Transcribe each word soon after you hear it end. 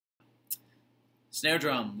Snare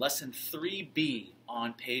drum, lesson 3B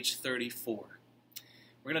on page 34.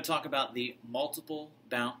 We're going to talk about the multiple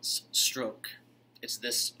bounce stroke. It's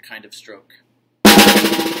this kind of stroke.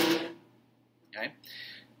 Okay?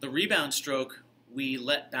 The rebound stroke, we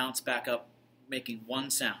let bounce back up, making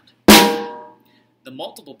one sound. The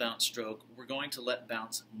multiple bounce stroke, we're going to let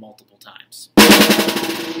bounce multiple times.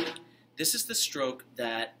 This is the stroke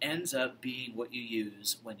that ends up being what you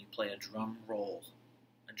use when you play a drum roll.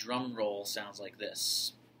 A drum roll sounds like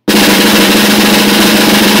this.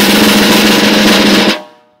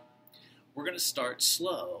 We're going to start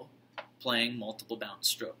slow, playing multiple bounce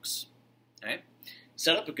strokes. Okay?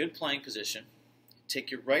 Set up a good playing position. Take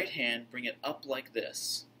your right hand, bring it up like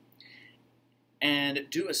this, and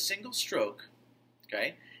do a single stroke,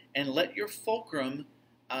 okay? And let your fulcrum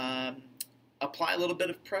apply a little bit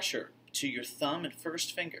of pressure to your thumb and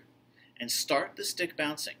first finger, and start the stick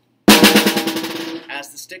bouncing. As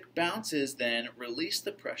the stick bounces, then release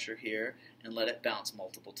the pressure here and let it bounce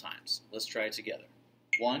multiple times. Let's try it together.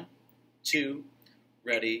 1, 2,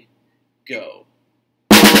 ready, go.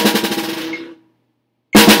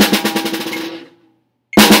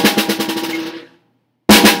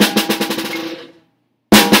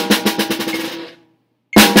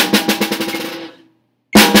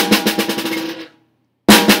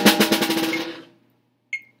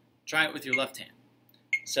 Try it with your left hand.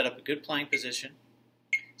 Set up a good playing position.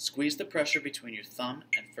 Squeeze the pressure between your thumb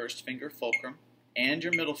and first finger fulcrum and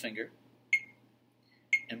your middle finger.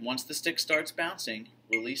 And once the stick starts bouncing,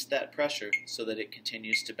 release that pressure so that it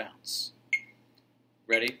continues to bounce.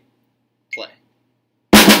 Ready? Play.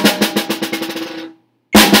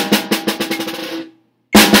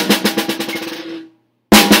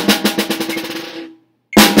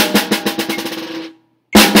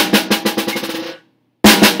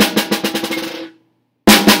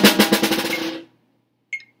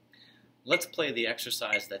 Let's play the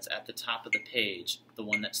exercise that's at the top of the page, the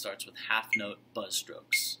one that starts with half-note buzz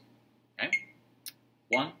strokes. Okay?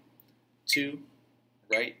 1, 2,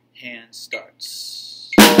 right hand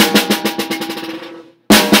starts.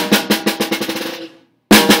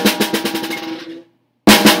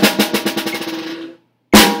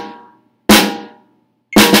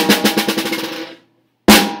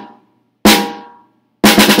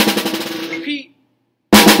 Repeat.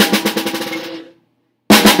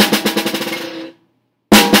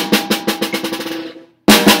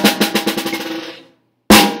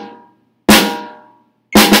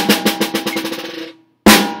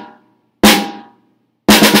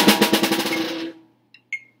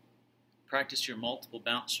 Practice your multiple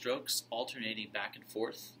bounce strokes, alternating back and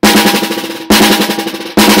forth.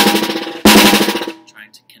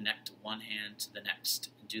 Trying to connect one hand to the next,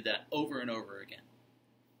 and do that over and over again.